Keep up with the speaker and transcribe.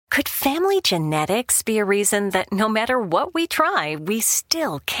Could family genetics be a reason that no matter what we try, we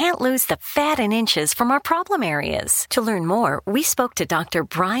still can't lose the fat and inches from our problem areas? To learn more, we spoke to Dr.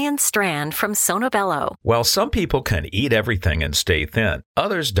 Brian Strand from Sonobello. While some people can eat everything and stay thin,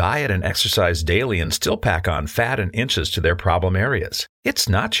 others diet and exercise daily and still pack on fat and inches to their problem areas. It's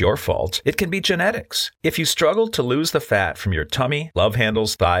not your fault. It can be genetics. If you struggle to lose the fat from your tummy, love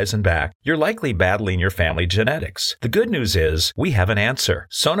handles, thighs, and back, you're likely battling your family genetics. The good news is we have an answer.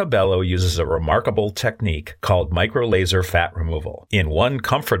 Sonobello uses a remarkable technique called microlaser fat removal. In one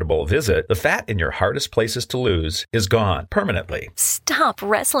comfortable visit, the fat in your hardest places to lose is gone permanently. Stop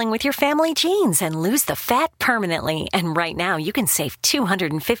wrestling with your family genes and lose the fat permanently. And right now, you can save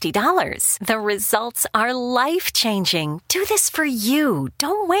 $250. The results are life-changing. Do this for you.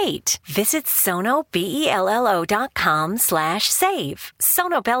 Don't wait. Visit sonobello.com/save.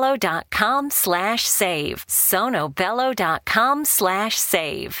 sonobello.com/save.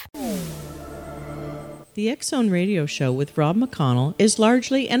 sonobello.com/save. The X Zone Radio Show with Rob McConnell is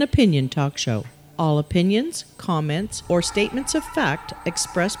largely an opinion talk show. All opinions, comments, or statements of fact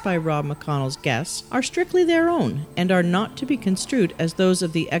expressed by Rob McConnell's guests are strictly their own and are not to be construed as those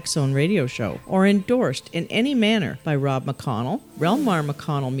of the X Zone Radio Show or endorsed in any manner by Rob McConnell, Relmar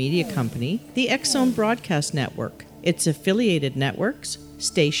McConnell Media Company, the X Zone Broadcast Network, its affiliated networks,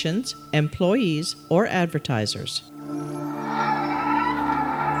 stations, employees, or advertisers.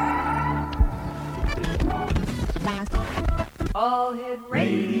 All Hit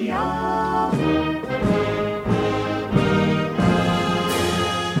Radio.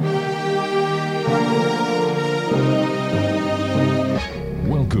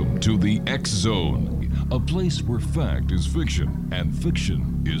 Welcome to the X Zone, a place where fact is fiction and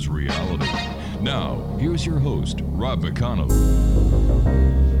fiction is reality. Now, here's your host, Rob McConnell.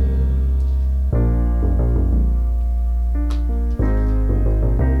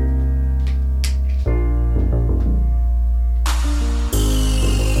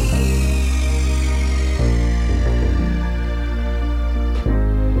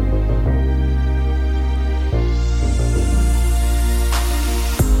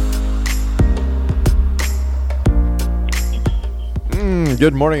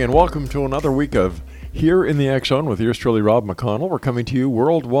 Good morning and welcome to another week of Here in the X Zone with yours truly, Rob McConnell. We're coming to you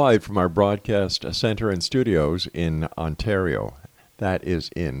worldwide from our broadcast center and studios in Ontario. That is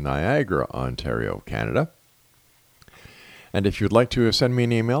in Niagara, Ontario, Canada. And if you'd like to send me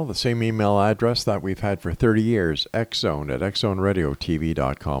an email, the same email address that we've had for 30 years,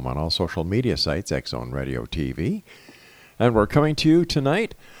 xzone@xzoneradiotv.com, on all social media sites, Xzone Radio TV. And we're coming to you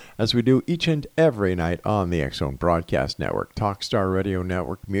tonight, as we do each and every night on the X Zone Broadcast Network, Talkstar Radio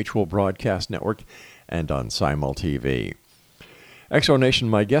Network, Mutual Broadcast Network, and on Simul TV. X Zone Nation,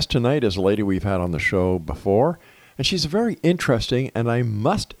 my guest tonight is a lady we've had on the show before, and she's a very interesting, and I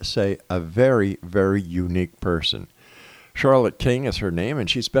must say, a very, very unique person. Charlotte King is her name, and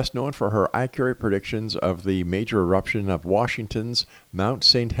she's best known for her accurate predictions of the major eruption of Washington's Mount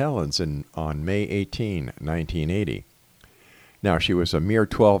St. Helens on May 18, 1980. Now, she was a mere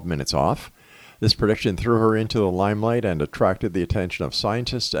 12 minutes off. This prediction threw her into the limelight and attracted the attention of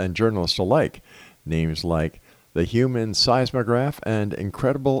scientists and journalists alike. Names like the Human Seismograph and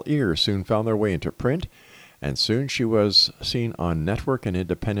Incredible Ear soon found their way into print, and soon she was seen on network and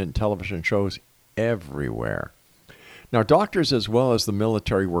independent television shows everywhere. Now, doctors as well as the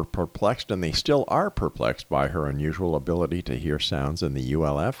military were perplexed, and they still are perplexed by her unusual ability to hear sounds in the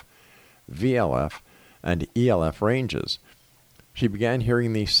ULF, VLF, and ELF ranges. She began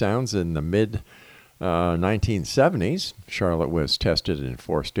hearing these sounds in the mid-1970s. Charlotte was tested in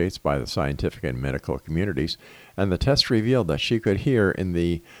 4 states by the scientific and medical communities, and the test revealed that she could hear in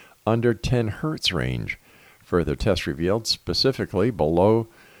the under 10 hertz range. Further tests revealed specifically below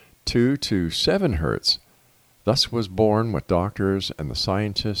 2 to 7 hertz. Thus was born what doctors and the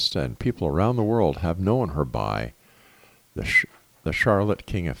scientists and people around the world have known her by, the Charlotte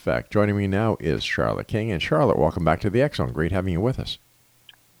King effect. Joining me now is Charlotte King. And Charlotte, welcome back to the X Zone. Great having you with us.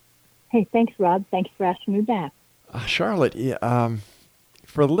 Hey, thanks, Rob. Thanks for asking me back. Charlotte,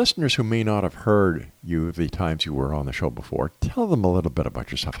 for the listeners who may not have heard you the times you were on the show before, tell them a little bit about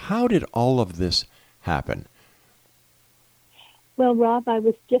yourself. How did all of this happen? Well, Rob, I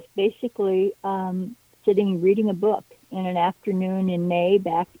was just basically sitting reading a book in an afternoon in May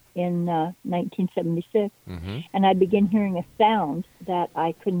back in 1976, and I began hearing a sound that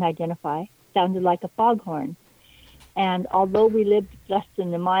I couldn't identify. Sounded like a foghorn. And although we lived less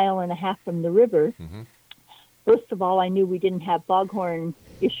than a mile and a half from the river, first of all, I knew we didn't have foghorn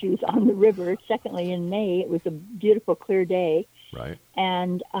issues on the river. Secondly, in May, it was a beautiful, clear day. Right.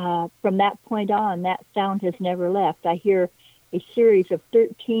 And from that point on, that sound has never left. I hear a series of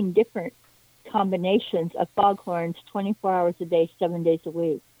 13 different combinations of foghorns 24 hours a day, 7 days a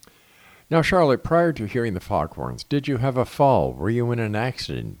week. Now, Charlotte, prior to hearing the foghorns, did you have a fall? Were you in an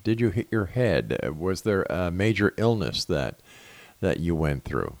accident? Did you hit your head? Was there a major illness that you went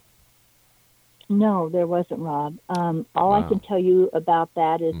through? No, there wasn't, Rob. All Wow. I can tell you about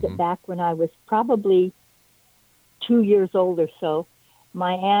that is that back when I was probably 2 years old or so,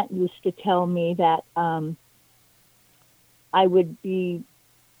 my aunt used to tell me that I would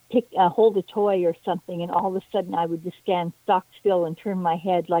hold a toy or something, and all of a sudden I would just stand stock still and turn my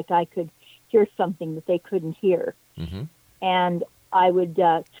head like I could hear something that they couldn't hear. Mm-hmm. And I would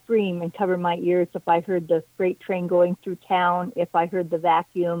scream and cover my ears if I heard the freight train going through town, if I heard the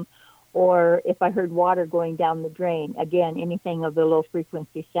vacuum, or if I heard water going down the drain. Again, anything of the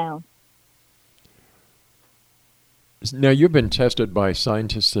low-frequency sound. Now, you've been tested by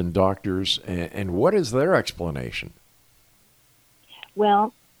scientists and doctors, and what is their explanation?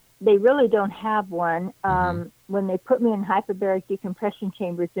 Well, they really don't have one. When they put me in hyperbaric decompression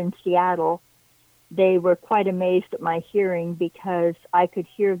chambers in Seattle, they were quite amazed at my hearing because I could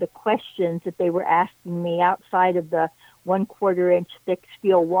hear the questions that they were asking me outside of the 1/4 inch thick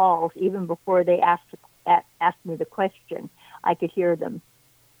steel walls. Even before they asked me the question, I could hear them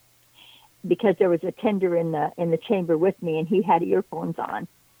because there was a tender in the chamber with me, and he had earphones on,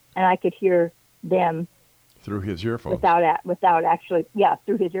 and I could hear them through his earphones. Without actually,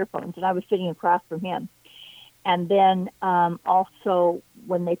 through his earphones, and I was sitting across from him. And then also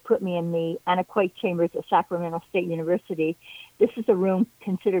when they put me in the anechoic chambers at Sacramento State University, this is a room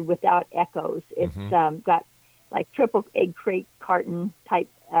considered without echoes. It's got like triple egg crate carton type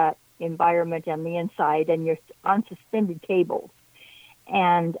environment on the inside, and you're on suspended cables.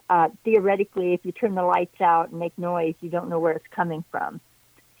 And theoretically, if you turn the lights out and make noise, you don't know where it's coming from.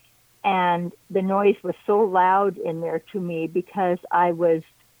 And the noise was so loud in there to me because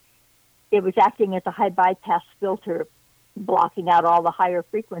it was acting as a high bypass filter, blocking out all the higher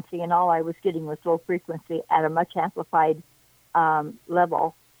frequency, and all I was getting was low frequency at a much amplified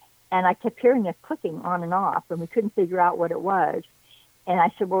level. And I kept hearing it clicking on and off, and we couldn't figure out what it was. And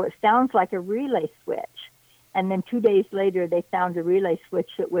I said, well, it sounds like a relay switch. And then 2 days later, they found a relay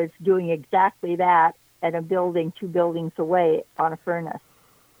switch that was doing exactly that at a building 2 buildings away on a furnace.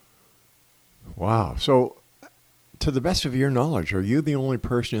 Wow. So, to the best of your knowledge, are you the only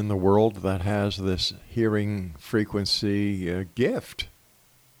person in the world that has this hearing frequency gift?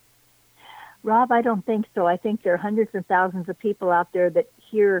 Rob, I don't think so. I think there are hundreds of thousands of people out there that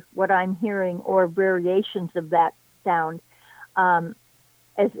hear what I'm hearing or variations of that sound.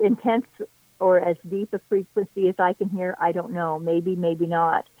 As intense or as deep a frequency as I can hear, I don't know. Maybe, maybe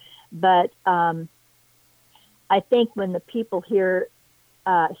not. But I think when the people hear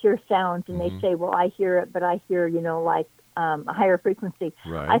sounds and they say, well, I hear it, but I hear, like a higher frequency.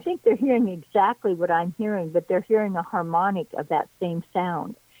 Right. I think they're hearing exactly what I'm hearing, but they're hearing a harmonic of that same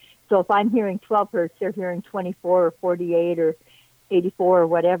sound. So if I'm hearing 12 hertz, they're hearing 24 or 48 or 84 or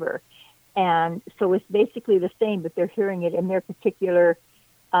whatever. And so it's basically the same, but they're hearing it in their particular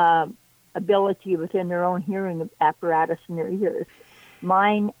ability within their own hearing apparatus in their ears.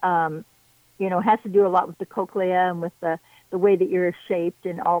 Mine, has to do a lot with the cochlea and with the way the ear is shaped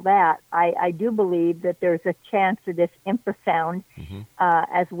and all that. I do believe that there's a chance of this infrasound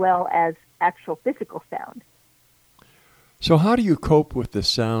as well as actual physical sound. So how do you cope with the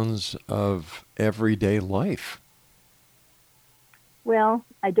sounds of everyday life? Well,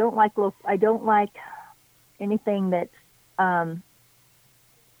 I don't like anything that's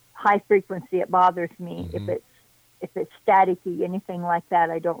high frequency. It bothers me. If it's staticky, anything like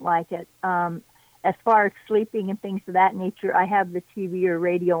that, I don't like it. As far as sleeping and things of that nature, I have the TV or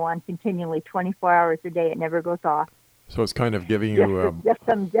radio on continually 24 hours a day. It never goes off. So it's kind of giving you just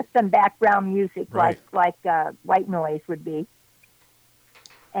some background music, right, like white noise would be.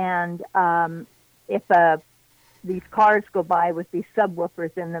 And if these cars go by with these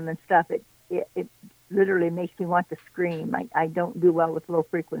subwoofers in them and stuff, it literally makes me want to scream. I don't do well with low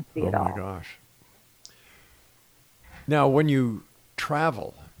frequency at all. Oh my gosh! Now, when you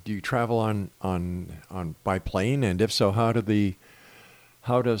travel, do you travel on by plane? And if so, how does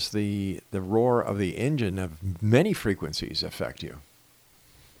the roar of the engine of many frequencies affect you?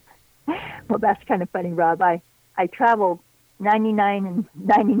 Well, that's kind of funny, Rob. I travel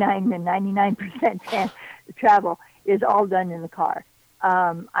 99% travel is all done in the car.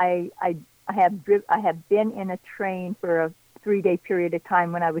 I have been in a train for a 3-day period of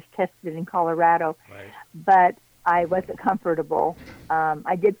time when I was tested in Colorado, but I wasn't comfortable.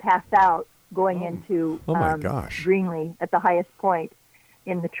 I did pass out going into my gosh, Greenlee at the highest point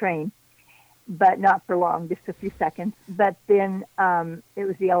in the train. but not for long, just a few seconds. But then it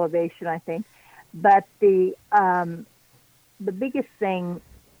was the elevation, I think. But the biggest thing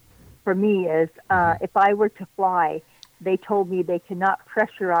for me is if I were to fly, they told me they cannot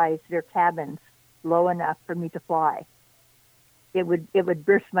pressurize their cabins low enough for me to fly. It would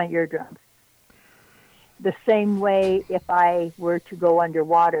burst my eardrums. The same way if I were to go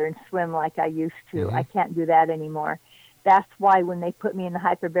underwater and swim like I used to. I can't do that anymore. That's why when they put me in the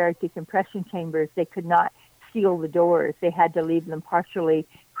hyperbaric decompression chambers, they could not seal the doors. They had to leave them partially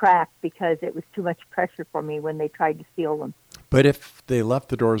cracked because it was too much pressure for me when they tried to seal them. But if they left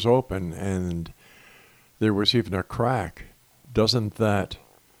the doors open and there was even a crack, doesn't that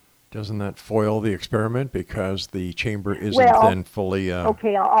foil the experiment because the chamber isn't then fully...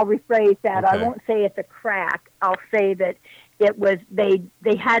 Okay, I'll rephrase that. Okay. I won't say it's a crack. I'll say that it was they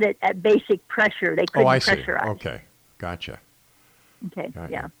had it at basic pressure. They couldn't pressurize. Okay, gotcha. Okay,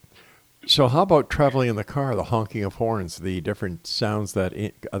 yeah. So how about traveling in the car, the honking of horns, the different sounds that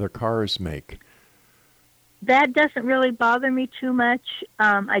other cars make? That doesn't really bother me too much.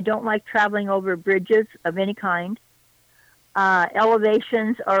 I don't like traveling over bridges of any kind.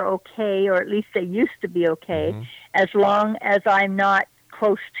 Elevations are okay, or at least they used to be okay, as long as I'm not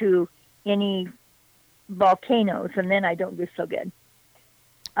close to any volcanoes, and then I don't do so good.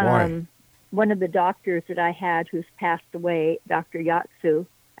 Why? One of the doctors that I had who's passed away, Dr. Yatsu,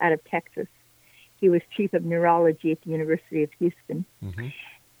 out of Texas, he was chief of neurology at the University of Houston,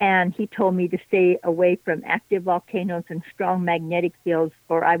 and he told me to stay away from active volcanoes and strong magnetic fields,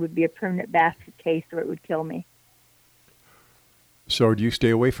 or I would be a permanent basket case, or it would kill me. So do you stay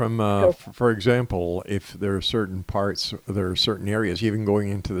away from, for example, if there are certain parts, there are certain areas, even going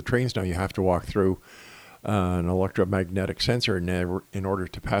into the trains now, you have to walk through an electromagnetic sensor in order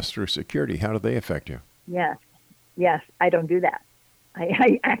to pass through security. How do they affect you? Yes, I don't do that.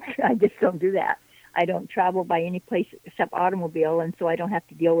 I just don't do that. I don't travel by any place except automobile, and so I don't have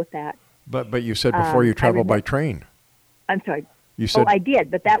to deal with that. But you said before you travel by train. I'm sorry. You said, I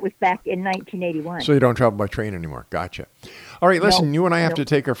did, but that was back in 1981. So you don't travel by train anymore. Gotcha. All right, listen, you and I have to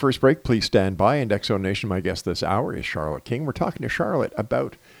take our first break. Please stand by. And X Zone Nation, my guest this hour is Charlotte King. We're talking to Charlotte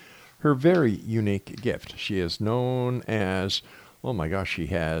about her very unique gift. She is known as, oh my gosh, she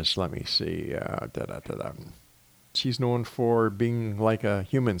has, let me see, she's known for being like a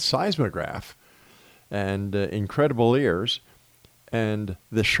human seismograph and incredible ears. And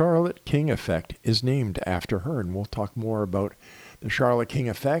the Charlotte King effect is named after her. And we'll talk more about the Charlotte King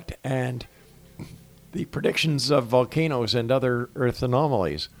effect and the predictions of volcanoes and other Earth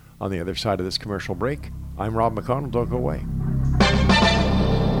anomalies on the other side of this commercial break. I'm Rob McConnell. Don't go away.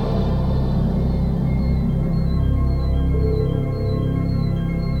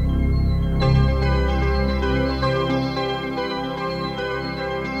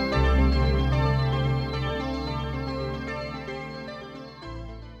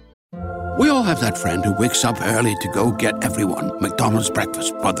 We all have that friend who wakes up early to go get everyone McDonald's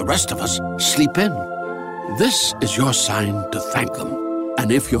breakfast, while the rest of us sleep in. This is your sign to thank them.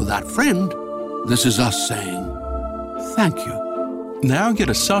 And if you're that friend, this is us saying thank you. Now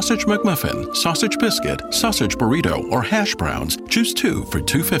get a sausage McMuffin, sausage biscuit, sausage burrito, or hash browns. Choose 2 for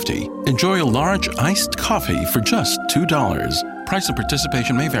 $2.50. Enjoy a large iced coffee for just $2. Price and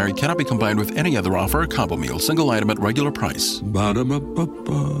participation may vary. Cannot be combined with any other offer or combo meal. Single item at regular price.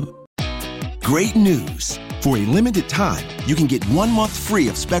 Ba-da-ba-ba-ba. Great news. For a limited time, you can get 1 month free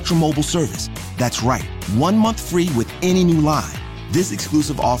of Spectrum Mobile service. That's right, 1 month free with any new line. This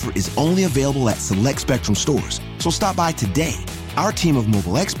exclusive offer is only available at select Spectrum stores, so stop by today. Our team of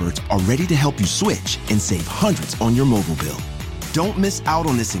mobile experts are ready to help you switch and save hundreds on your mobile bill. Don't miss out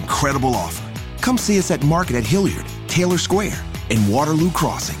on this incredible offer. Come see us at Market at Hilliard, Taylor Square, and Waterloo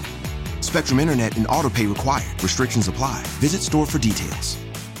Crossing. Spectrum Internet and autopay required. Restrictions apply. Visit store for details.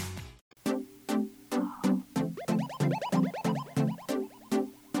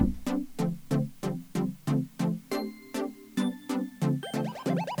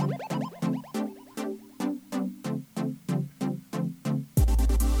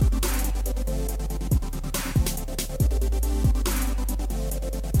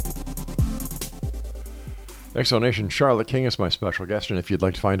 Nation, Charlotte King is my special guest, and if you'd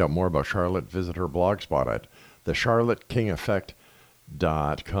like to find out more about Charlotte, visit her blog spot at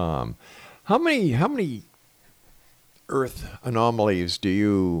thecharlottekingeffect.com. How many Earth anomalies do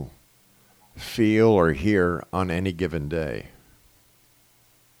you feel or hear on any given day?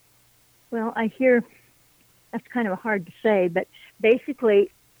 Well, I hear, that's kind of hard to say, but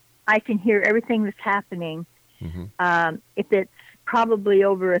basically I can hear everything that's happening. If it's probably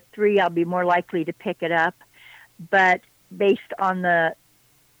over a 3, I'll be more likely to pick it up. But based on the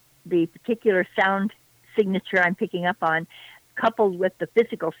the particular sound signature I'm picking up on, coupled with the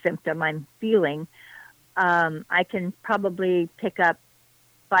physical symptom I'm feeling, I can probably pick up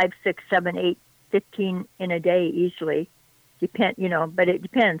 5, 6, 7, 8, 15 in a day easily. But it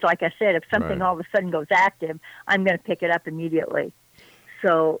depends. Like I said, if something all of a sudden goes active, I'm going to pick it up immediately.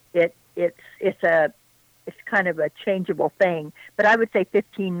 So it's kind of a changeable thing. But I would say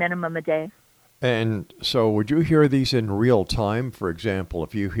 15 minimum a day. And so would you hear these in real time? For example,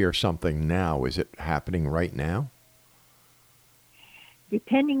 if you hear something now, is it happening right now?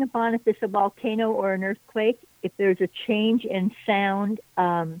 Depending upon if it's a volcano or an earthquake, if there's a change in sound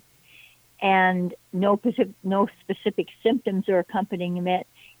and no specific symptoms are accompanying it,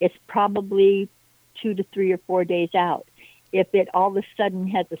 it's probably 2 to 3 or 4 days out. If it all of a sudden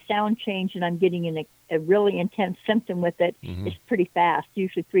has a sound change and I'm getting a really intense symptom with it, it's pretty fast,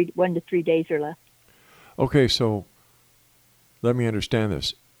 usually 1 to 3 days or less. Okay, so let me understand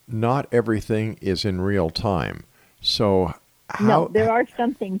this. Not everything is in real time. So no, there are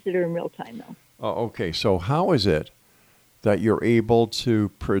some things that are in real time, though. Okay, so how is it that you're able to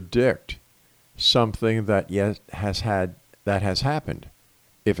predict something that has happened?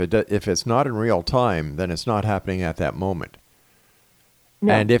 If it's not in real time, then it's not happening at that moment.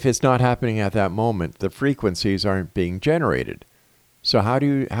 No. And if it's not happening at that moment, the frequencies aren't being generated. So how do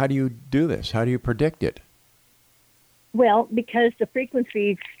you do this? How do you predict it? Well, because the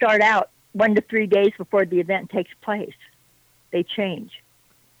frequencies start out 1 to 3 days before the event takes place. They change.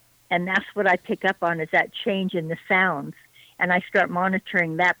 And that's what I pick up on, is that change in the sounds. And I start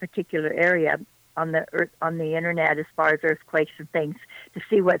monitoring that particular area on the internet as far as earthquakes and things to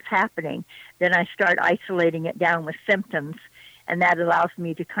see what's happening. Then I start isolating it down with symptoms, and that allows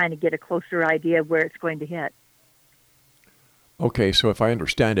me to kind of get a closer idea of where it's going to hit. Okay, so if I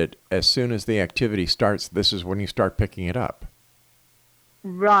understand it, as soon as the activity starts, this is when you start picking it up.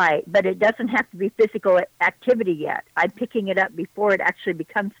 Right, but it doesn't have to be physical activity yet. I'm picking it up before it actually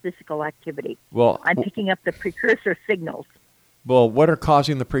becomes physical activity. Well, I'm picking up the precursor signals. Well, what are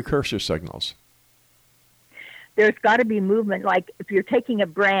causing the precursor signals? There's got to be movement. Like if you're taking a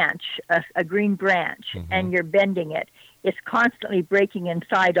branch, a green branch, and you're bending it, it's constantly breaking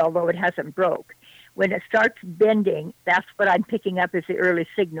inside, although it hasn't broke. When it starts bending, that's what I'm picking up as the early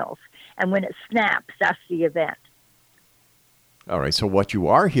signals. And when it snaps, that's the event. All right, so what you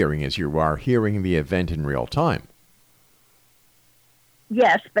are hearing is you are hearing the event in real time.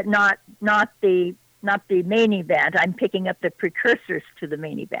 Yes, but not the main event. I'm picking up the precursors to the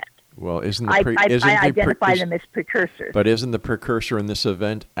main event. Well, I identify them as precursors. But isn't the precursor in this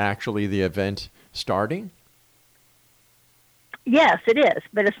event actually the event starting? Yes, it is,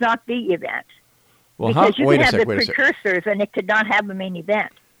 but it's not the event. Well, because you could have the precursors and it could not have a main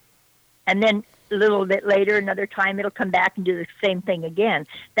event. And then a little bit later, another time, it'll come back and do the same thing again.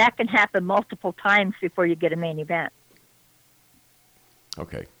 That can happen multiple times before you get a main event.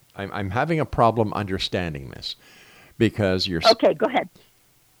 Okay. I'm having a problem understanding this because you're... Okay, go ahead.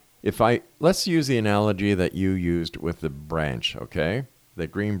 Let's use the analogy that you used with the branch, okay? The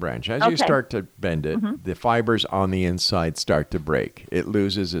green branch. As you start to bend it, the fibers on the inside start to break. It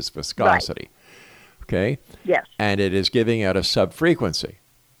loses its viscosity. Right. Okay? Yes. And it is giving out a subfrequency.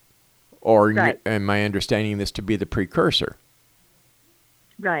 Or am I understanding this to be the precursor?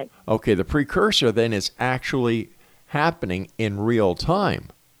 Right. Okay, the precursor then is actually happening in real time.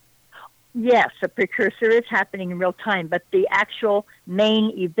 Yes, the precursor is happening in real time, but the actual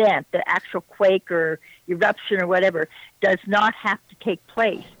main event, the actual quake or eruption or whatever, does not have to take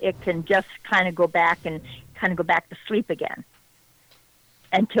place. It can just kind of go back to sleep again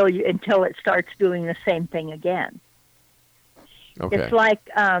until it starts doing the same thing again. Okay. It's like,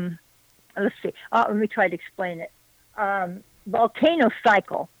 let's see. Let me try to explain it. Volcanoes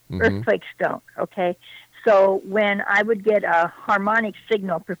cycle. Earthquakes don't, okay? So when I would get a harmonic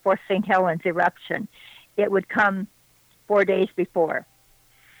signal before St. Helens eruption, it would come 4 days before.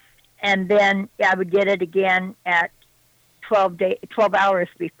 And then I would get it again at 12 hours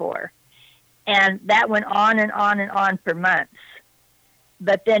before. And that went on and on and on for months.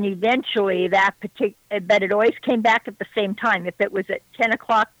 But then eventually but it always came back at the same time. If it was at 10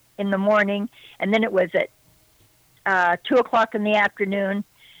 o'clock in the morning, and then it was at 2 o'clock in the afternoon,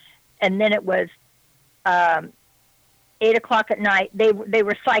 and then it was 8 o'clock at night, they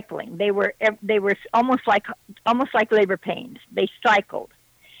were cycling. They were almost like labor pains. They cycled.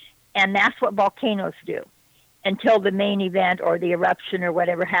 And that's what volcanoes do until the main event or the eruption or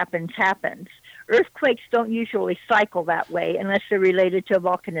whatever happens. Earthquakes don't usually cycle that way unless they're related to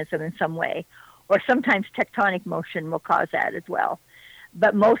volcanism in some way, or sometimes tectonic motion will cause that as well.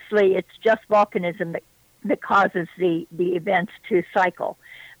 But mostly it's just volcanism that causes the events to cycle.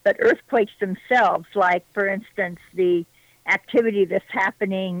 But earthquakes themselves, like, for instance, the activity that's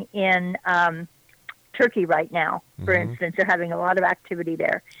happening in Turkey right now, for instance, they're having a lot of activity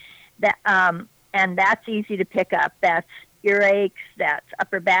there. And that's easy to pick up. That's earaches, that's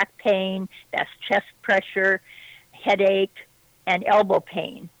upper back pain, that's chest pressure, headache, and elbow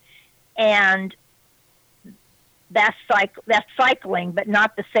pain. And that's cycling, but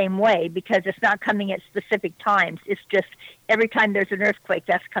not the same way, because it's not coming at specific times. It's just every time there's an earthquake,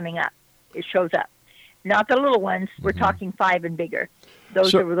 that's coming up. It shows up. Not the little ones. We're talking 5 and bigger.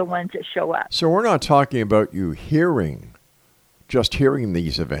 Those are the ones that show up. So we're not talking about you just hearing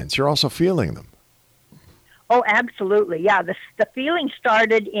these events. You're also feeling them. Oh, absolutely. Yeah, the feeling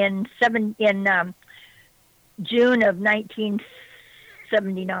started in June of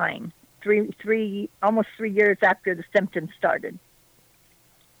 1979. Almost 3 years after the symptoms started.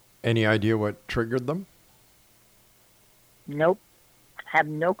 Any idea what triggered them? Nope. Have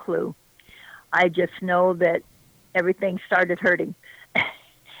no clue. I just know that everything started hurting.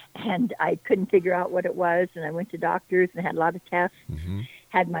 And I couldn't figure out what it was. And I went to doctors and had a lot of tests.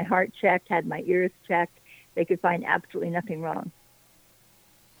 Had my heart checked, had my ears checked. They could find absolutely nothing wrong.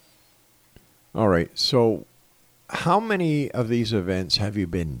 All right. So how many of these events have you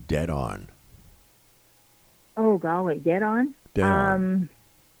been dead on? Oh, golly, dead on? Dead on.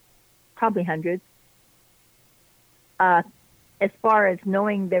 Probably hundreds. As far as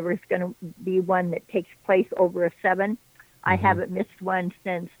knowing there was going to be one that takes place over a 7, I haven't missed one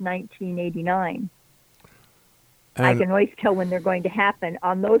since 1989. I can always tell when they're going to happen.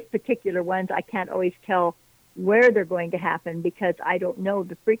 On those particular ones, I can't always tell where they're going to happen because I don't know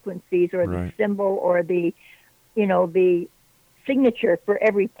the frequencies or the symbol or the signature for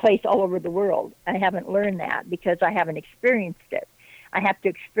every place all over the world. I haven't learned that because I haven't experienced it. I have to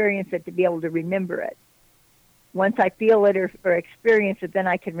experience it to be able to remember it. Once I feel it or experience it, then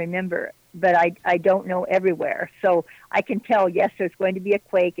I can remember it. But I don't know everywhere. So I can tell, yes, there's going to be a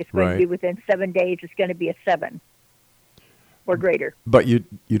quake. It's going to be within 7 days. It's going to be a 7 or greater. But you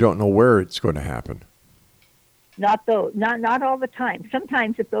don't know where it's going to happen. Not all the time.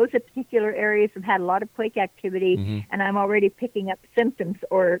 Sometimes if those particular areas have had a lot of quake activity and I'm already picking up symptoms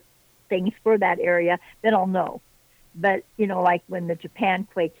or things for that area, then I'll know. But, like when the Japan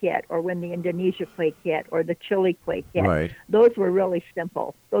quake hit or when the Indonesia quake hit or the Chile quake hit, those were really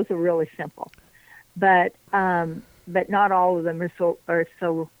simple. But not all of them are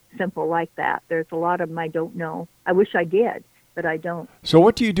so simple like that. There's a lot of them I don't know. I wish I did, but I don't. So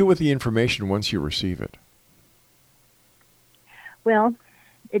what do you do with the information once you receive it? Well,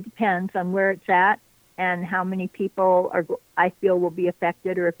 it depends on where it's at and how many people I feel will be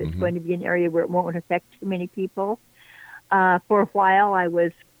affected, or if it's going to be an area where it won't affect too many people. For a while, I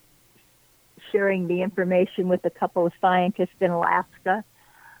was sharing the information with a couple of scientists in Alaska,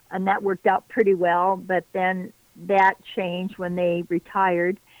 and that worked out pretty well, but then that changed when they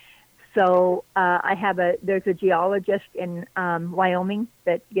retired. So there's a geologist in Wyoming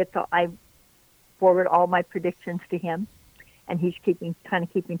that I forward all my predictions to him, and he's keeping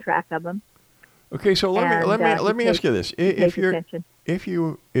track of them. Okay, so let me ask you this: if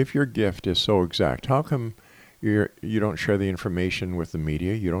your gift is so exact, how come you don't share the information with the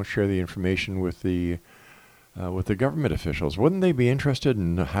media? You don't share the information with the government officials? Wouldn't they be interested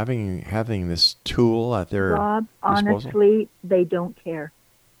in having this tool at their disposal? Honestly, they don't care.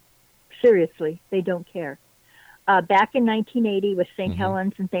 Seriously, they don't care. Back in 1980 with St.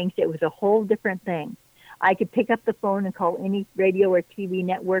 Helens and things, it was a whole different thing. I could pick up the phone and call any radio or TV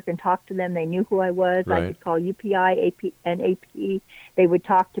network and talk to them. They knew who I was. I could call UPI, AP, and APE. They would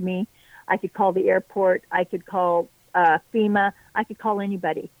talk to me. I could call the airport. I could call FEMA. I could call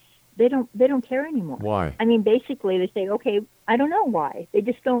anybody. They don't care anymore. Why? I mean, basically, they say, okay, I don't know why. They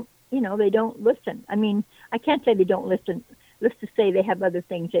just don't, they don't listen. I mean, I can't say they don't listen. Let's just say they have other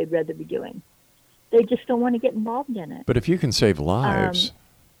things they'd rather be doing. They just don't want to get involved in it. But if you can save lives...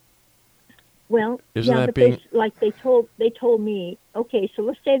 they told me, okay, so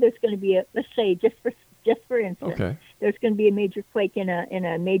let's say there's going to be just for instance, there's going to be a major quake in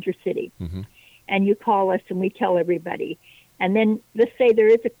a major city, and you call us and we tell everybody, and then let's say there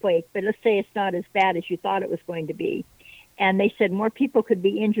is a quake, but let's say it's not as bad as you thought it was going to be, and they said more people could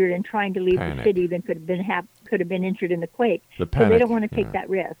be injured in trying to leave the city than could have been injured in the quake. So they don't want to take that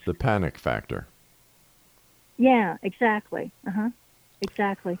risk. The panic factor. Yeah, exactly.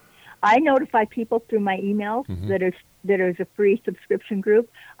 Exactly. I notify people through my emails that is a free subscription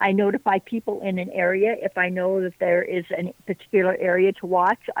group. I notify people in an area. If I know that there is a particular area to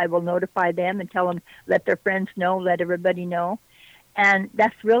watch, I will notify them and tell them, let their friends know, let everybody know. And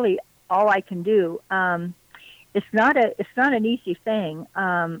that's really all I can do. it's not an easy thing.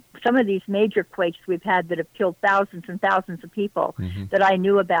 Some of these major quakes we've had that have killed thousands and thousands of people that I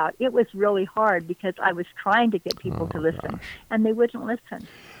knew about, it was really hard because I was trying to get people to listen, and they wouldn't listen.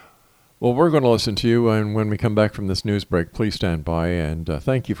 Well, we're going to listen to you, and when we come back from this news break, please stand by, and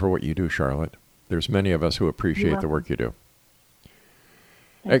thank you for what you do, Charlotte. There's many of us who appreciate the work you do.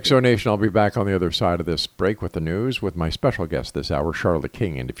 Exonation, I'll be back on the other side of this break with the news with my special guest this hour, Charlotte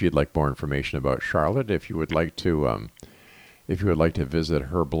King. And if you'd like more information about Charlotte, if you would like to visit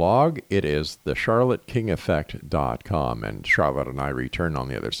her blog, it is thecharlottekingeffect.com. And Charlotte and I return on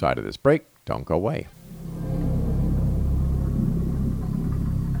the other side of this break. Don't go away.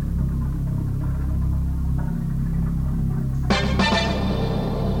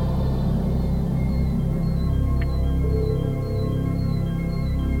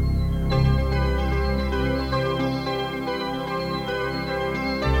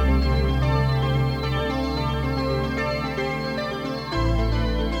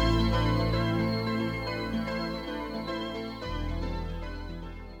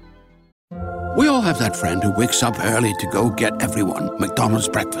 We all have that friend who wakes up early to go get everyone McDonald's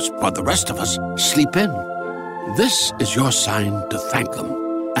breakfast, while the rest of us sleep in. This is your sign to thank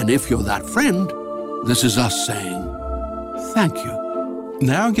them. And if you're that friend, this is us saying thank you.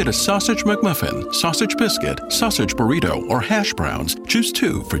 Now get a sausage McMuffin, sausage biscuit, sausage burrito, or hash browns. Choose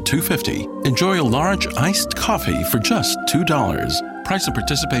 2 for $2.50. Enjoy a large iced coffee for just $2. Price and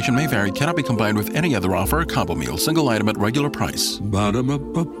participation may vary. Cannot be combined with any other offer or combo meal. Single item at regular price.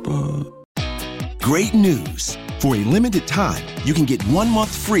 Ba-da-ba-ba-ba. Great news! For a limited time, you can get 1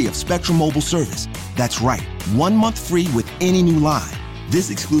 month free of Spectrum Mobile service. That's right, 1 month free with any new line.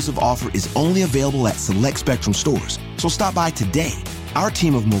 This exclusive offer is only available at select Spectrum stores, so stop by today. Our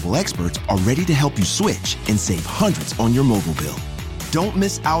team of mobile experts are ready to help you switch and save hundreds on your mobile bill. Don't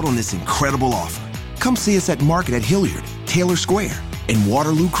miss out on this incredible offer. Come see us at Market at Hilliard, Taylor Square, and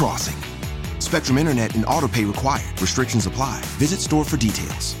Waterloo Crossing. Spectrum Internet and autopay required. Restrictions apply. Visit store for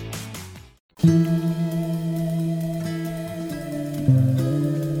details.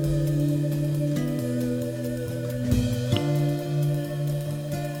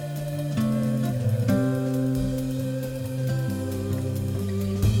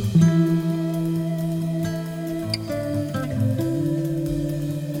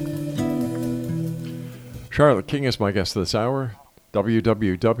 Charlotte King is my guest this hour.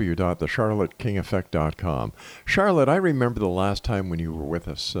 www.thecharlottekingeffect.com. Charlotte, I remember the last time when you were with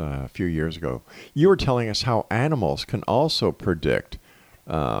us a few years ago, you were telling us how animals can also predict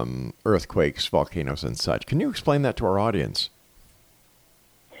earthquakes, volcanoes, and such. Can you explain that to our audience?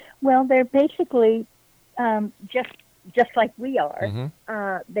 Well, they're basically just like we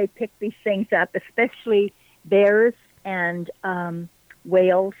are. They pick these things up, especially bears and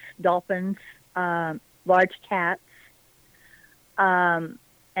whales, dolphins, large cats, and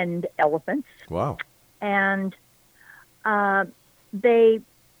elephants. Wow. And they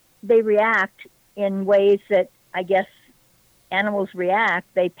react in ways that I guess animals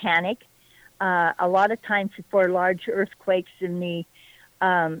react. They panic. A lot of times before large earthquakes in the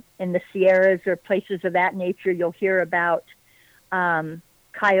Sierras or places of that nature, you'll hear about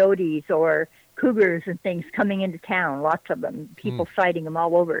coyotes or cougars and things coming into town, lots of them, people sighting them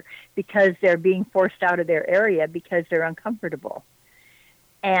all over because they're being forced out of their area because they're uncomfortable.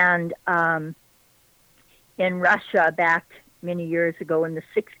 And in Russia, back many years ago in the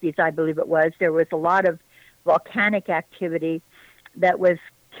 60s, I believe it was, there was a lot of volcanic activity that was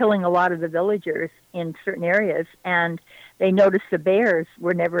killing a lot of the villagers in certain areas, and they noticed the bears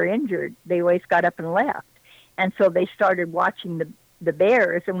were never injured. They always got up and left. And so they started watching the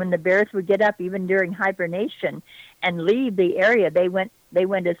bears, and when the bears would get up, even during hibernation, and leave the area, they went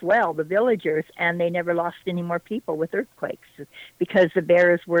as well, the villagers, and they never lost any more people with earthquakes because the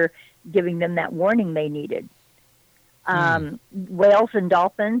bears were giving them that warning they needed. Whales and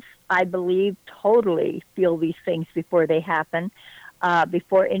dolphins, I believe, totally feel these things before they happen.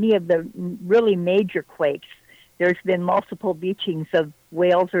 Before any of the really major quakes, there's been multiple beachings of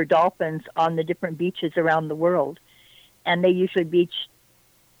whales or dolphins on the different beaches around the world. And they usually beach,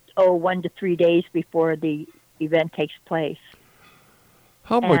 1 to 3 days before the event takes place.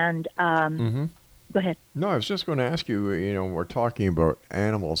 How much? And go ahead. No, I was just going to ask you, we're talking about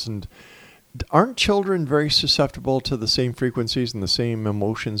animals, and aren't children very susceptible to the same frequencies and the same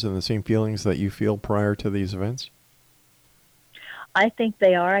emotions and the same feelings that you feel prior to these events? I think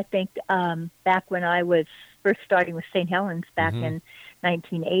they are. I think back when I was first starting with St. Helens back in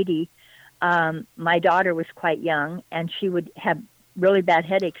 1980, my daughter was quite young, and she would have really bad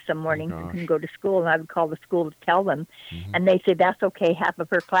headaches some mornings and couldn't go to school, and I would call the school to tell them, and they say, that's okay, half of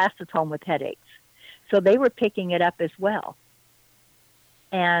her class is home with headaches. So they were picking it up as well.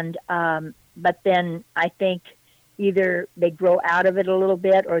 And, but then I think either they grow out of it a little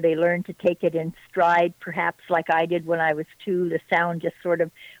bit or they learn to take it in stride, perhaps like I did when I was 2. The sound just sort of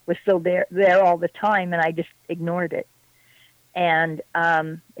was so there all the time, and I just ignored it. And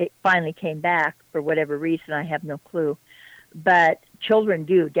it finally came back for whatever reason. I have no clue. But children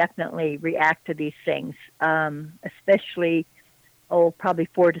do definitely react to these things, especially, probably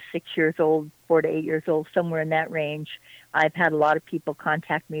 4 to 6 years old, 4 to 8 years old, somewhere in that range. I've had a lot of people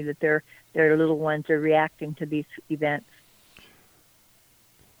contact me that their little ones are reacting to these events.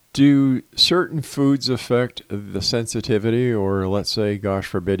 Do certain foods affect the sensitivity, or let's say, gosh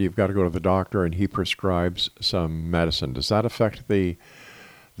forbid, you've got to go to the doctor and he prescribes some medicine? Does that affect the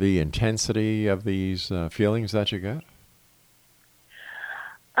intensity of these feelings that you get?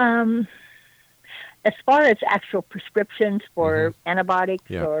 As far as actual prescriptions for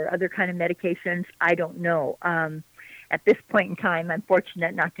antibiotics or other kind of medications, I don't know. At this point in time, I'm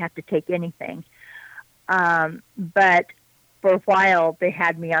fortunate not to have to take anything. But for a while, they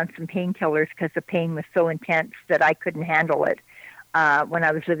had me on some painkillers because the pain was so intense that I couldn't handle it when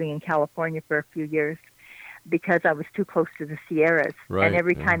I was living in California for a few years because I was too close to the Sierras. Right, and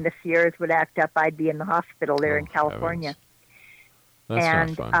every time the Sierras would act up, I'd be in the hospital there in California.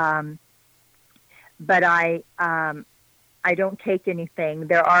 That's not fun. But I don't take anything.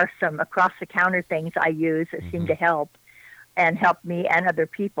 There are some across-the-counter things I use that seem to help me and other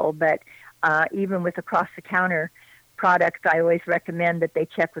people. But even with across-the-counter products, I always recommend that they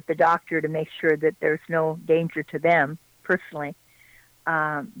check with the doctor to make sure that there's no danger to them personally.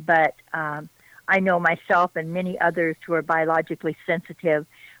 But I know myself and many others who are biologically sensitive,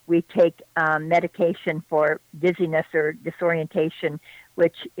 we take medication for dizziness or disorientation,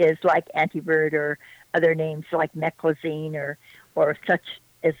 which is like Antivert or other names like Meclizine or such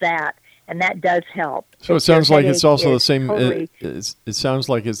as that, and that does help. So it sounds like it's also the same. It sounds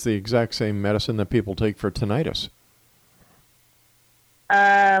like it's the exact same medicine that people take for tinnitus.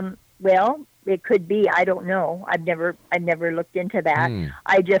 Well, it could be. I don't know. I've never looked into that.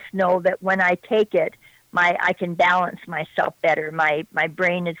 I just know that when I take it, I can balance myself better. My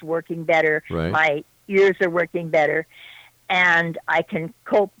brain is working better. Right. My ears are working better, and I can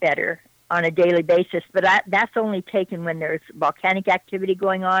cope better on a daily basis. But that's only taken when there's volcanic activity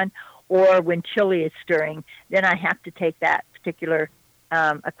going on or when chili is stirring. Then I have to take that particular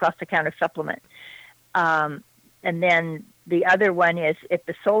across-the-counter supplement. And then the other one is if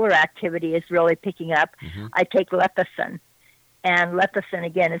the solar activity is really picking up, I take lecithin. And lecithin,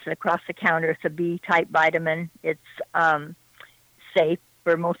 again, is an across-the-counter. It's a B-type vitamin. It's safe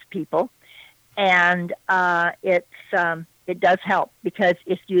for most people. And it does help because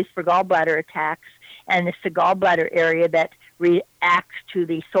it's used for gallbladder attacks, and it's the gallbladder area that reacts to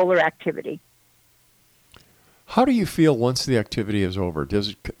the solar activity. How do you feel once the activity is over?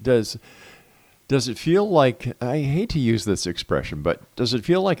 Does it feel like, I hate to use this expression, but does it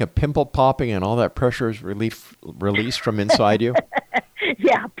feel like a pimple popping and all that pressure is released from inside you?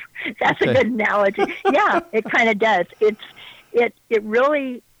 Yeah, that's a good analogy. Yeah, it kind of does. It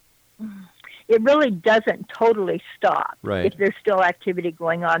really doesn't totally stop if there's still activity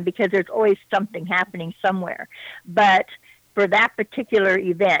going on because there's always something happening somewhere. But for that particular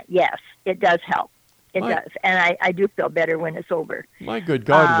event, yes, it does help. It does. And I do feel better when it's over. My good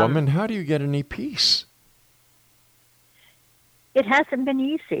God, woman, how do you get any peace? It hasn't been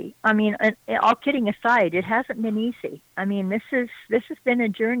easy. I mean, all kidding aside, it hasn't been easy. I mean, this has been a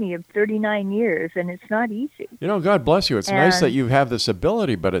journey of 39 years, and it's not easy. You know, God bless you. It's nice that you have this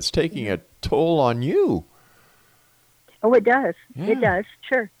ability, but it's taking a toll on you. Oh, it does. Yeah. It does,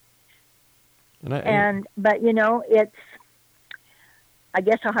 sure. But, you know, I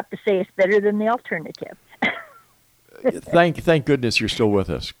guess I'll have to say it's better than the alternative. Thank goodness you're still with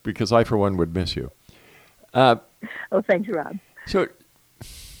us, because I, for one, would miss you. Thanks, Rob. So,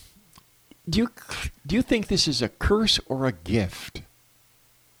 do you think this is a curse or a gift?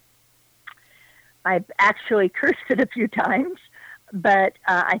 I've actually cursed it a few times, but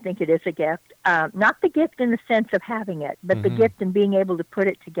I think it is a gift. Not the gift in the sense of having it, but the gift in being able to put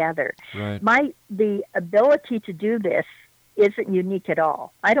it together. Right. The ability to do this isn't unique at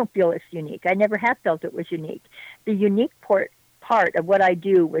all. I don't feel it's unique. I never have felt it was unique. The unique part of what I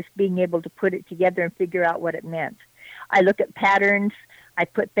do was being able to put it together and figure out what it meant. I look at patterns. I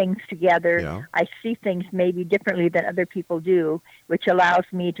put things together. Yeah. I see things maybe differently than other people do, which allows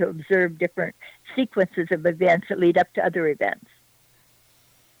me to observe different sequences of events that lead up to other events.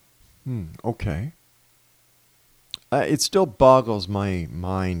 Okay. It still boggles my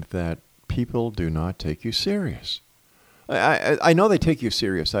mind that people do not take you serious. I know they take you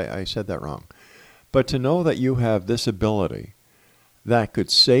serious. I said that wrong. But to know that you have this ability that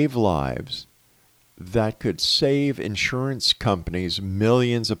could save lives, that could save insurance companies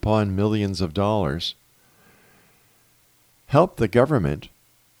millions upon millions of dollars, help the government,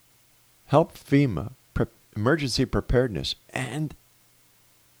 help FEMA, emergency preparedness, and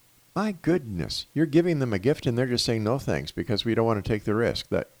my goodness, you're giving them a gift and they're just saying no thanks because we don't want to take the risk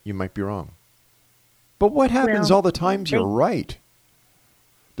that you might be wrong. But what happens all the times you're right?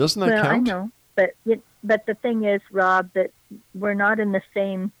 Doesn't that count? I know, but the thing is, Rob, that we're not in the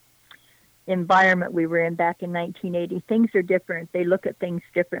same environment we were in back in 1980. Things are different. They look at things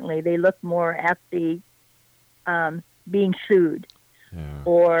differently. They look more at the being sued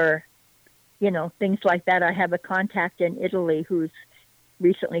or, things like that. I have a contact in Italy who's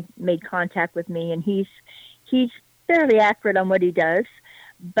recently made contact with me, and he's fairly accurate on what he does,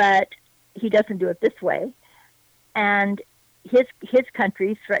 but he doesn't do it this way. And his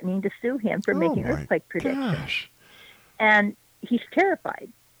country's threatening to sue him for making earthquake predictions. Gosh. And he's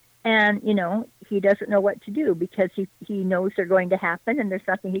terrified. And, he doesn't know what to do because he knows they're going to happen and there's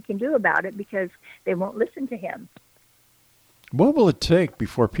nothing he can do about it because they won't listen to him. What will it take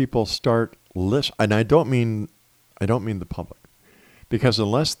before people start listening? And I don't mean the public. Because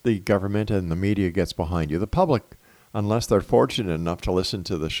unless the government and the media gets behind you, the public, unless they're fortunate enough to listen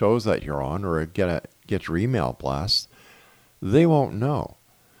to the shows that you're on or get your email blasts, they won't know.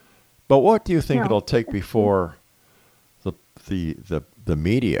 But what do you think it'll take before the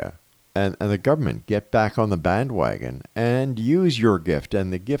media and the government get back on the bandwagon and use your gift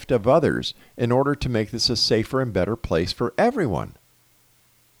and the gift of others in order to make this a safer and better place for everyone?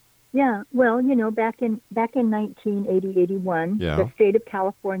 Yeah, well, back in 1980-81, the state of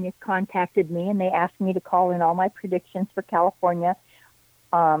California contacted me, and they asked me to call in all my predictions for California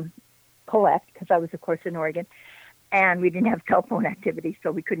collect, because I was, of course, in Oregon, and we didn't have cell phone activity,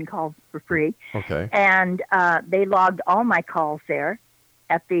 so we couldn't call for free. Okay. And they logged all my calls there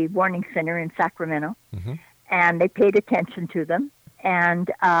at the warning center in Sacramento, and they paid attention to them.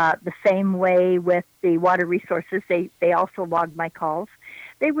 And the same way with the water resources, they also logged my calls.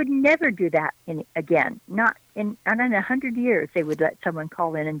 They would never do that again. Not in 100 years they would let someone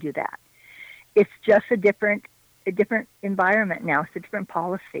call in and do that. It's just a different environment now. It's a different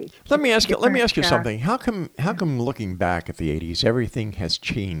policy. Let me ask you something. How come looking back at the 80s, everything has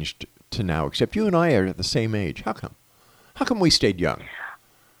changed to now, except you and I are at the same age? How come? How come we stayed young?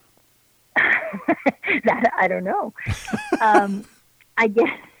 That I don't know. I guess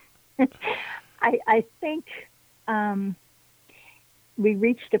I think we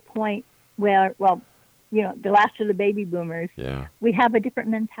reached a point where, the last of the baby boomers, we have a different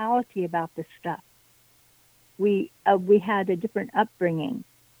mentality about this stuff. We had a different upbringing.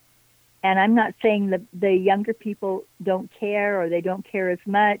 And I'm not saying that the younger people don't care or they don't care as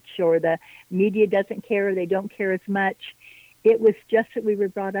much or the media doesn't care or they don't care as much. It was just that we were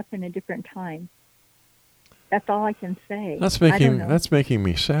brought up in a different time. That's all I can say. That's making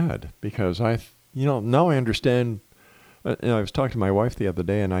me sad because now I understand. I was talking to my wife the other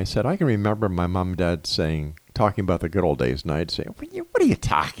day, and I said I can remember my mom and dad talking about the good old days, and I'd say, "What are you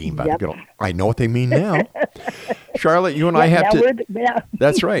talking about? The good old?" I know what they mean now. Charlotte, you and I have to.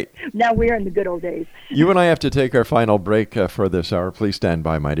 That's right. Now we're in the good old days. You and I have to take our final break for this hour. Please stand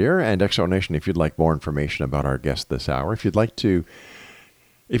by, my dear. And X Zone Nation, if you'd like more information about our guest this hour, if you'd like to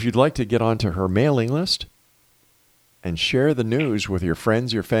get onto her mailing list and share the news with your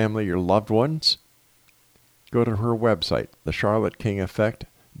friends, your family, your loved ones, go to her website,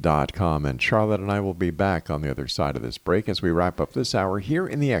 thecharlottekingeffect.com. And Charlotte and I will be back on the other side of this break as we wrap up this hour here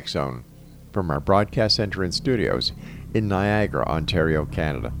in the X Zone from our broadcast center and studios in Niagara, Ontario,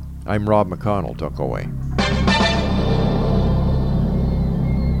 Canada. I'm Rob McConnell. Don't go away.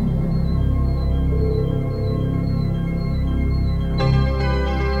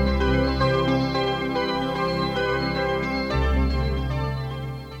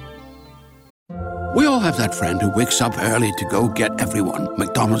 We all have that friend who wakes up early to go get everyone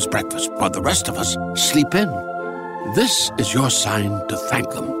McDonald's breakfast, while the rest of us sleep in. This is your sign to thank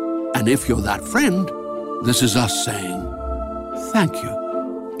them. And if you're that friend, this is us saying thank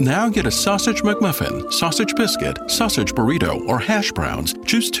you. Now get a sausage McMuffin, sausage biscuit, sausage burrito, or hash browns.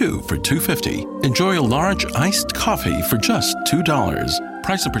 Choose 2 for $2.50. Enjoy a large iced coffee for just $2.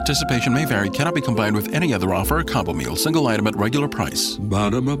 Price and participation may vary. Cannot be combined with any other offer or combo meal. Single item at regular price.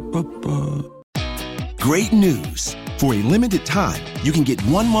 Ba-da-ba-ba-ba. Great news. For a limited time, you can get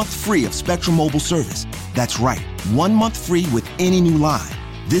 1 month free of Spectrum Mobile service. That's right, 1 month free with any new line.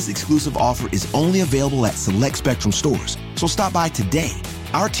 This exclusive offer is only available at select Spectrum stores. So stop by today.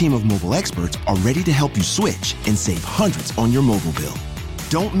 Our team of mobile experts are ready to help you switch and save hundreds on your mobile bill.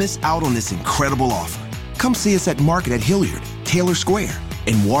 Don't miss out on this incredible offer. Come see us at Market at Hilliard, Taylor Square,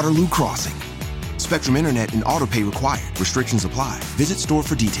 and Waterloo Crossing. Spectrum Internet and autopay required. Restrictions apply. Visit store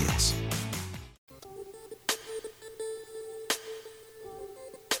for details.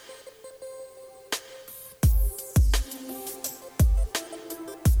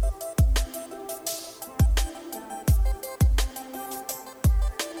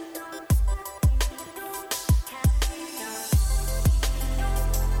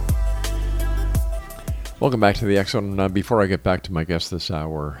 Welcome back to the X Zone. Before I get back to my guest this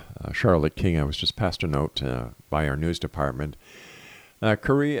hour, Charlotte King, I was just passed a note by our news department.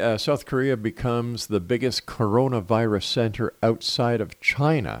 South Korea becomes the biggest coronavirus center outside of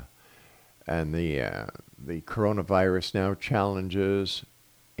China. And the coronavirus now challenges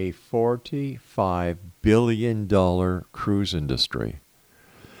a $45 billion cruise industry.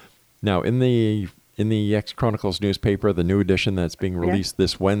 Now, in the X Chronicles newspaper, the new edition that's being released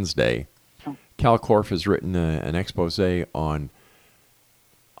this Wednesday, Cal Korff has written an expose on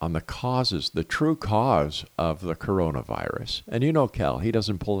the causes, the true cause of the coronavirus. And you know Cal, he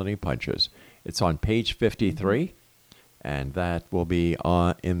doesn't pull any punches. It's on page 53, and that will be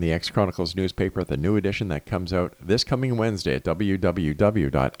in the X Chronicles newspaper, the new edition that comes out this coming Wednesday at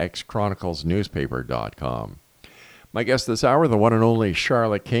www.xchroniclesnewspaper.com. My guest this hour, the one and only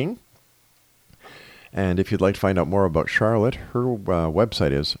Charlotte King. And if you'd like to find out more about Charlotte, her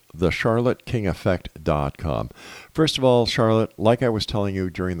website is thecharlottekingeffect.com. First of all, Charlotte, like I was telling you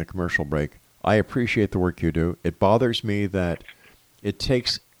during the commercial break, I appreciate the work you do. It bothers me that it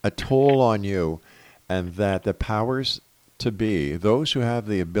takes a toll on you and that the powers to be, those who have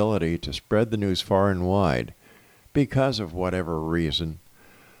the ability to spread the news far and wide, because of whatever reason,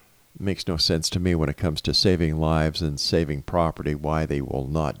 makes no sense to me when it comes to saving lives and saving property, why they will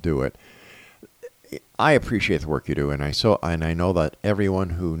not do it. I appreciate the work you do, and I know that everyone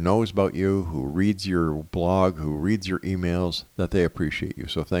who knows about you, who reads your blog, who reads your emails, that they appreciate you.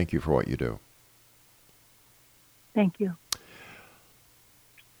 So thank you for what you do. Thank you.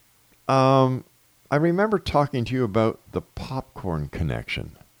 I remember talking to you about the popcorn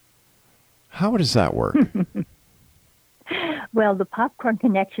connection. How does that work? Well, the popcorn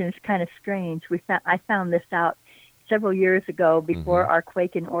connection is kind of strange. I found this out several years ago before our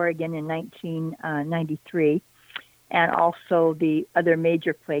quake in Oregon in 1993, and also the other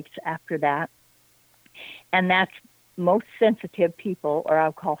major quakes after that. And that's most sensitive people, or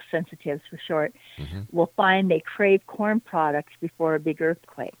I'll call sensitives for short, will find they crave corn products before a big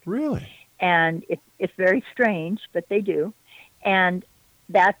earthquake. Really? And it's very strange, but they do. And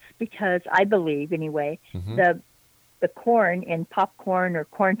that's because, I believe anyway, the corn in popcorn or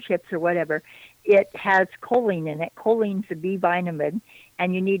corn chips or whatever, it has choline in it. Choline's a B vitamin,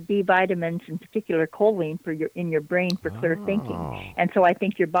 and you need B vitamins, in particular choline, in your brain for clear thinking. And so I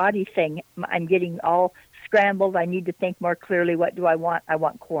think your body's saying, I'm getting all scrambled. I need to think more clearly. What do I want? I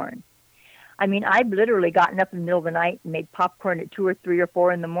want corn. I mean, I've literally gotten up in the middle of the night and made popcorn at 2 or 3 or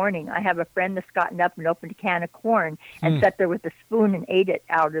 4 in the morning. I have a friend that's gotten up and opened a can of corn and sat there with a spoon and ate it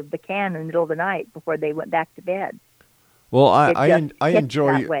out of the can in the middle of the night before they went back to bed. Well, I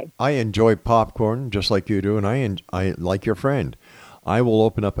enjoy popcorn just like you do, and I like your friend. I will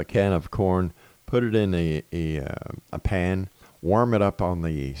open up a can of corn, put it in a pan, warm it up on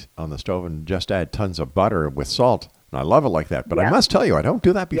the stove, and just add tons of butter with salt. And I love it like that. But I must tell you, I don't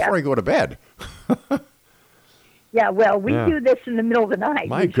do that before I go to bed. Yeah, well, we do this in the middle of the night.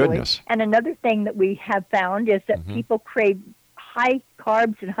 My usually. goodness. And another thing that we have found is that people crave high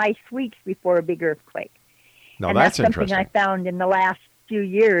carbs and high sweets before a big earthquake. No, and that's something interesting. I found in the last few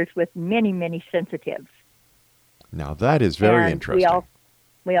years with many, many sensitives. Now, that is very interesting.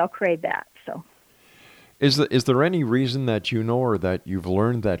 We all crave that. So, is there any reason that you know or that you've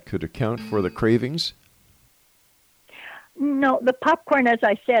learned that could account for the cravings? No, the popcorn, as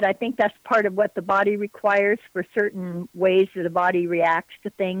I said, I think that's part of what the body requires for certain ways that the body reacts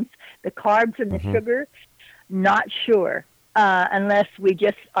to things. The carbs and the sugar, not sure. Unless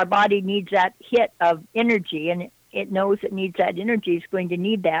our body needs that hit of energy, and it knows it needs that energy. It's going to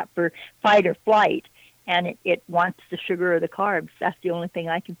need that for fight or flight, and it wants the sugar or the carbs. That's the only thing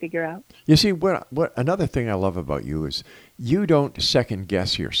I can figure out. You see, what another thing I love about you is you don't second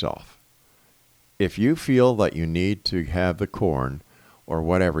guess yourself. If you feel that you need to have the corn or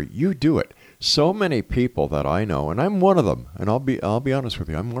whatever, you do it. So many people that I know, and I'm one of them, and I'll be honest with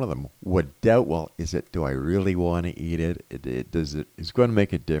you, I'm one of them, would doubt, well, do I really want to eat it? Is it going to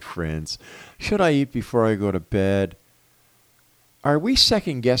make a difference? Should I eat before I go to bed? Are we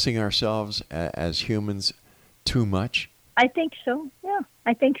second guessing ourselves as humans too much? I think so, yeah.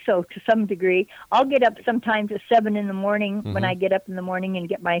 I think so, to some degree. I'll get up sometimes at 7 in the morning when I get up in the morning and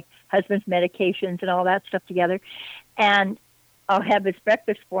get my husband's medications and all that stuff together. And I'll have his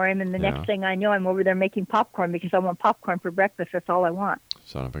breakfast for him, and the next thing I know, I'm over there making popcorn because I want popcorn for breakfast. That's all I want.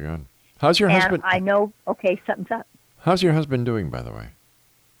 Son of a gun. How's your husband? I know, okay, something's up. How's your husband doing, by the way?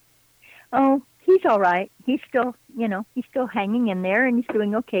 Oh, he's all right. He's still, he's still hanging in there, and he's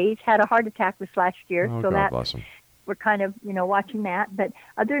doing okay. He's had a heart attack this last year, Oh, so God bless him. we're kind of, watching that. But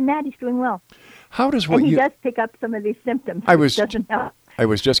other than that, he's doing well. How does he does pick up some of these symptoms. Doesn't help. I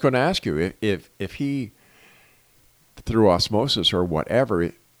was just going to ask you if he, through osmosis or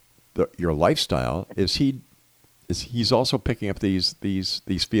whatever, your lifestyle, he's also picking up these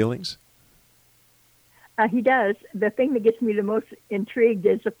feelings? He does. The thing that gets me the most intrigued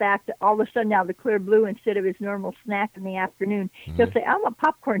is the fact that all of a sudden now the clear blue, instead of his normal snack in the afternoon, he'll say, I want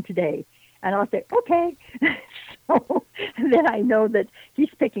popcorn today. And I'll say, okay. So then I know that he's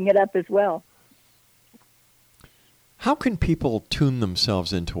picking it up as well. How can people tune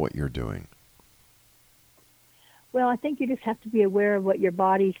themselves into what you're doing? Well, I think you just have to be aware of what your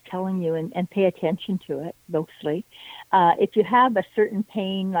body's telling you and pay attention to it, mostly. If you have a certain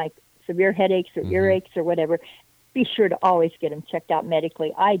pain, like severe headaches or earaches or whatever, be sure to always get them checked out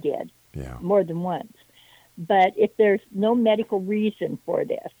medically. I did more than once. But if there's no medical reason for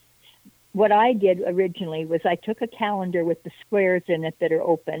this, what I did originally was I took a calendar with the squares in it that are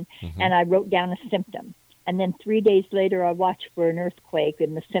open, and I wrote down a symptom. And then 3 days later, I watched for an earthquake,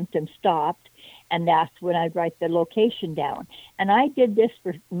 and the symptom stopped, and that's when I'd write the location down. And I did this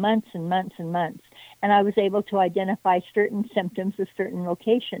for months and months and months, and I was able to identify certain symptoms with certain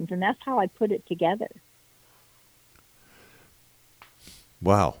locations, and that's how I put it together.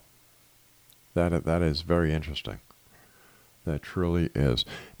 Wow. That is very interesting. That truly is.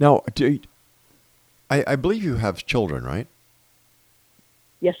 Now, I believe you have children, right?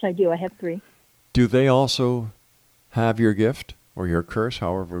 Yes, I do. I have 3. Do they also have your gift or your curse,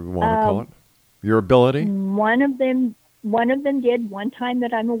 however we want to call it? Your ability? One of them did one time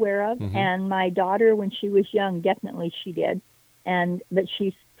that I'm aware of, and my daughter, when she was young, definitely she did. But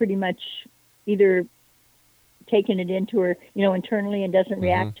she's pretty much either taken it into her, internally and doesn't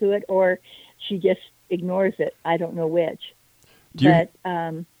react to it, or she just ignores it. I don't know which. But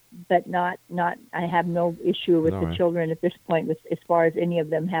not. I have no issue with the children at this point, as far as any of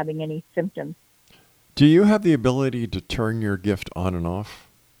them having any symptoms. Do you have the ability to turn your gift on and off?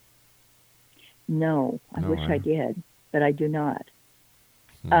 No, I wish I did, but I do not.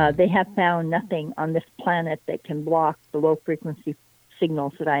 They have found nothing on this planet that can block the low frequency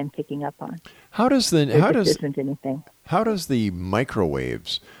signals that I am picking up on. Isn't anything. How does the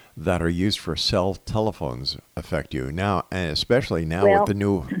microwaves that are used for cell telephones affect you now, and especially now with the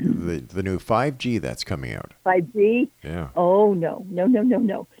new 5G that's coming out? 5G? Yeah. Oh, no.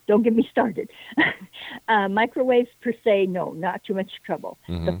 Don't get me started. Microwaves per se, no, not too much trouble.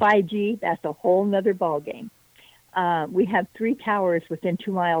 The 5G, that's a whole nother ballgame. We have 3 towers within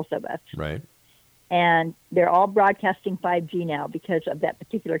 2 miles of us. Right. And they're all broadcasting 5G now because of that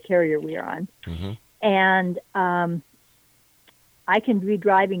particular carrier we are on. And I can be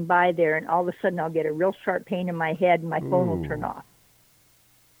driving by there, and all of a sudden I'll get a real sharp pain in my head, and my phone will turn off.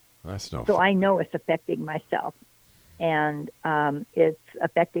 That's no So fun. I know it's affecting myself, and it's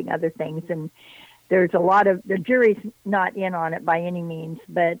affecting other things. And there's a lot of, the jury's not in on it by any means,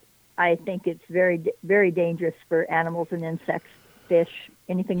 but I think it's very, very dangerous for animals and insects, fish,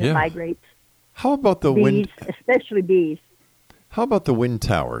 anything that migrates. How about the bees, wind? Especially bees. How about the wind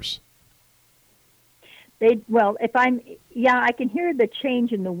towers? I can hear the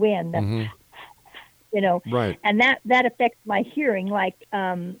change in the wind, Right. and that affects my hearing,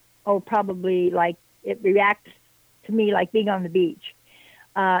 probably like it reacts to me like being on the beach.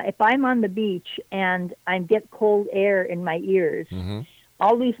 If I'm on the beach and I get cold air in my ears,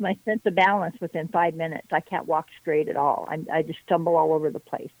 I'll lose my sense of balance within 5 minutes. I can't walk straight at all. I just stumble all over the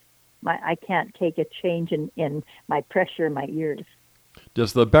place. I can't take a change in my pressure in my ears.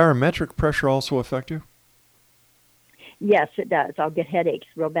 Does the barometric pressure also affect you? Yes, it does. I'll get headaches,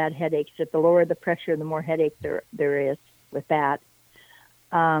 real bad headaches. If the lower the pressure, the more headache there is with that.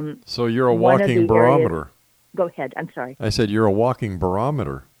 So you're a walking barometer. Go ahead. I'm sorry. I said you're a walking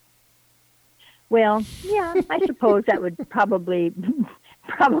barometer. Well, yeah, I suppose that would probably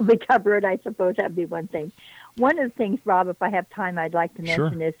cover it. I suppose that'd be one thing. One of the things, Rob, if I have time, I'd like to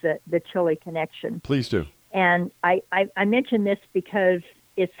mention is the Chile connection. Please do. And I mention this because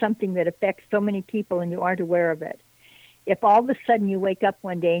it's something that affects so many people and you aren't aware of it. If all of a sudden you wake up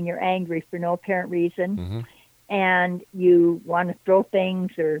one day and you're angry for no apparent reason and you want to throw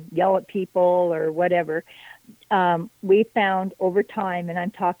things or yell at people or whatever, we found over time, and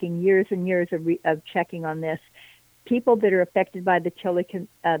I'm talking years and years of checking on this, people that are affected by the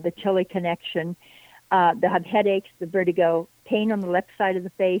chili connection, they have headaches, the vertigo, pain on the left side of the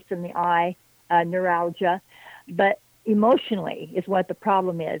face and the eye, neuralgia. But emotionally is what the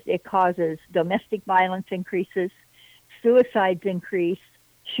problem is. It causes domestic violence increases, suicides increase,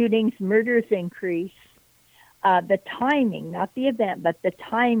 shootings, murders increase. The timing, not the event, but the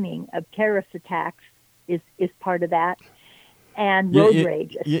timing of terrorist attacks is part of that. And road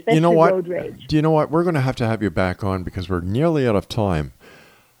rage, especially you know what? road rage. Do you know what? We're going to have you back on because we're nearly out of time.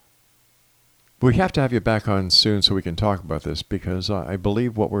 We have to have you back on soon so we can talk about this because I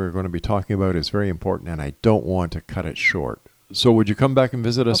believe what we're going to be talking about is very important and I don't want to cut it short. So would you come back and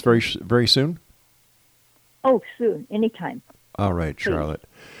visit us very soon? Oh, soon. Anytime. All right, Please. Charlotte.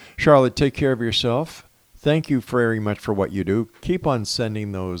 Charlotte, take care of yourself. Thank you very much for what you do. Keep on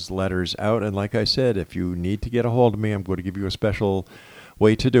sending those letters out. And like I said, if you need to get a hold of me, I'm going to give you a special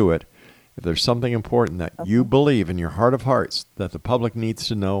way to do it. If there's something important that you believe in your heart of hearts that the public needs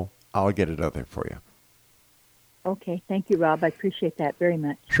to know, I'll get it out there for you. Okay. Thank you, Rob. I appreciate that very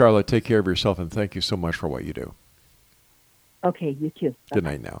much. Charlotte, take care of yourself, and thank you so much for what you do. Okay, you too. Bye-bye. Good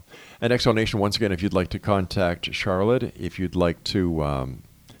night now. And Exo Nation, once again, if you'd like to contact Charlotte, if you'd like to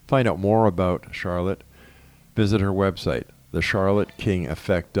find out more about Charlotte, visit her website,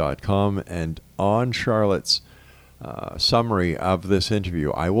 thecharlottekingeffect.com. And on Charlotte's summary of this interview,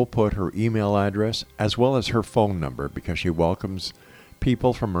 I will put her email address as well as her phone number because she welcomes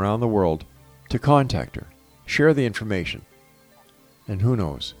people from around the world to contact her, share the information, and who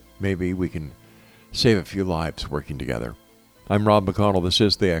knows, maybe we can save a few lives working together. I'm Rob McConnell. This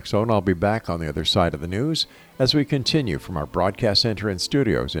is the X-Zone. I'll be back on the other side of the news as we continue from our broadcast center and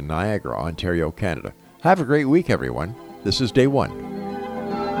studios in Niagara, Ontario, Canada. Have a great week, everyone. This is day one.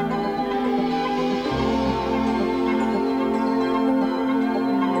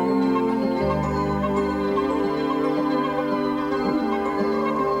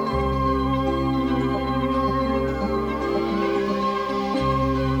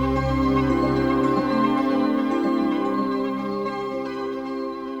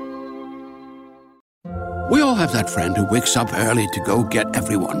 We all have that friend who wakes up early to go get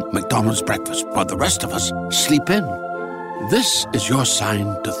everyone McDonald's breakfast, while the rest of us sleep in. This is your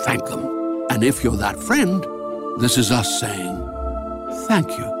sign to thank them. And if you're that friend, this is us saying thank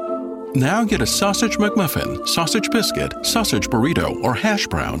you. Now get a sausage McMuffin, sausage biscuit, sausage burrito, or hash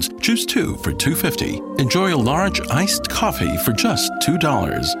browns. Choose 2 for $2.50. Enjoy a large iced coffee for just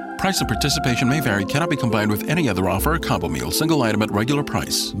 $2. Price and participation may vary. Cannot be combined with any other offer or combo meal. Single item at regular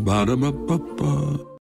price. Ba-da-ba-ba-ba.